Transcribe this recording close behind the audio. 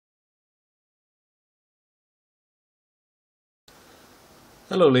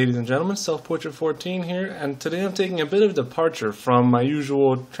Hello ladies and gentlemen, Self-Portrait 14 here, and today I'm taking a bit of a departure from my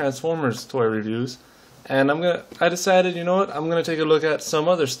usual Transformers toy reviews, and I decided, you know what, I'm gonna take a look at some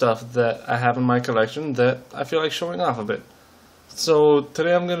other stuff that I have in my collection that I feel like showing off a bit. So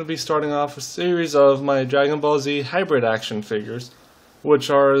today I'm gonna be starting off a series of my Dragon Ball Z hybrid action figures, which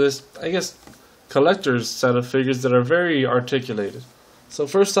are this, I guess, collector's set of figures that are very articulated. So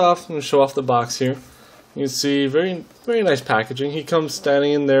first off, I'm gonna show off the box here. You can see very nice packaging. He comes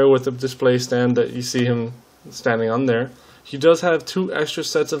standing in there with a display stand that you see him standing on there. He does have two extra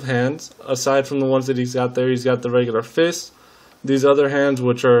sets of hands, aside from the ones that he's got there. He's got the regular fists, these other hands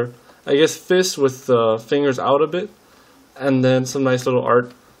which are, I guess, fists with the fingers out a bit, and then some nice little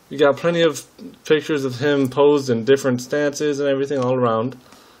art. You got plenty of pictures of him posed in different stances and everything all around.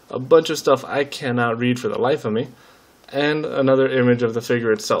 A bunch of stuff I cannot read for the life of me. And another image of the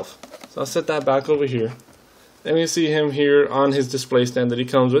figure itself. So I'll set that back over here. And you see him here on his display stand that he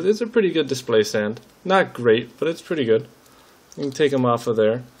comes with. It's a pretty good display stand. Not great, but it's pretty good. You can take him off of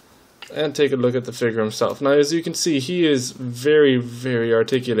there and take a look at the figure himself. Now, as you can see, he is very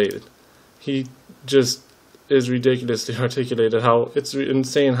articulated. He just is ridiculously articulated. It's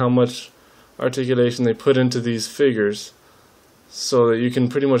insane how much articulation they put into these figures so that you can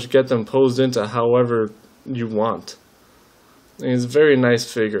pretty much get them posed into however you want. And he's a very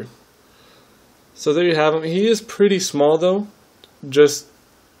nice figure. So there you have him. He is pretty small though.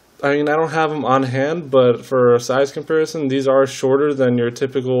 I don't have him on hand, but for a size comparison, these are shorter than your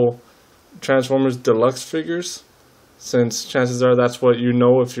typical Transformers Deluxe figures, since chances are that's what you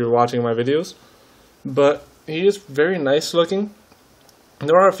know if you're watching my videos. But he is very nice looking.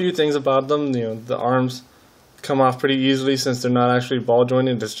 There are a few things about them. You know, the arms come off pretty easily since they're not actually ball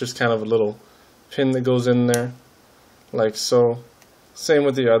jointed. It's just kind of a little pin that goes in there, like so. Same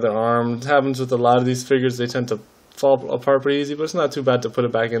with the other arm. It happens with a lot of these figures. They tend to fall apart pretty easy, but it's not too bad to put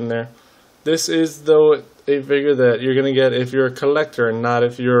it back in there. This is, though, a figure that you're going to get if you're a collector and not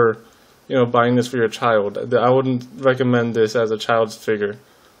if you're, buying this for your child. I wouldn't recommend this as a child's figure,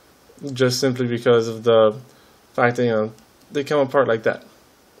 just simply because of the fact that, they come apart like that.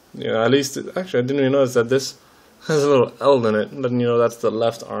 At least, actually, I didn't even notice that this has a little L in it. Then, that's the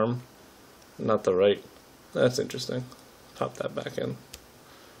left arm, not the right. That's interesting. Pop that back in.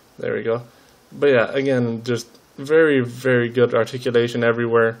 There we go. But yeah, again, just very good articulation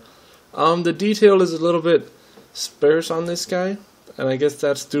everywhere. The detail is a little bit sparse on this guy, and I guess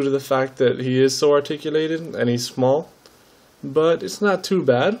that's due to the fact that he is so articulated and he's small. But it's not too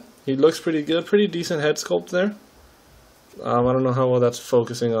bad. He looks pretty good, pretty decent head sculpt there. I don't know how well that's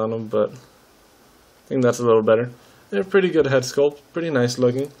focusing on him, but I think that's a little better. Yeah, pretty good head sculpt, pretty nice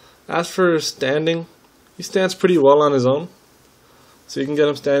looking. As for standing, he stands pretty well on his own, so you can get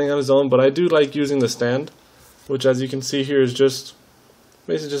him standing on his own, but I do like using the stand, which as you can see here is just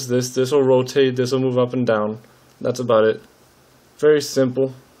basically just this. This will rotate, this will move up and down. That's about it. Very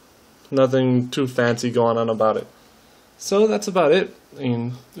simple, nothing too fancy going on about it. So that's about it. I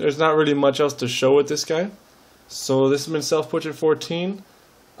mean, there's not really much else to show with this guy. So this has been Self-Portrait 14.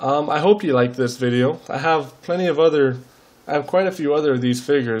 I hope you liked this video. I have quite a few other of these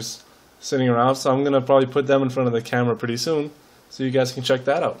figures sitting around, so I'm going to probably put them in front of the camera pretty soon so you guys can check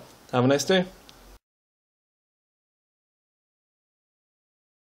that out. Have a nice day.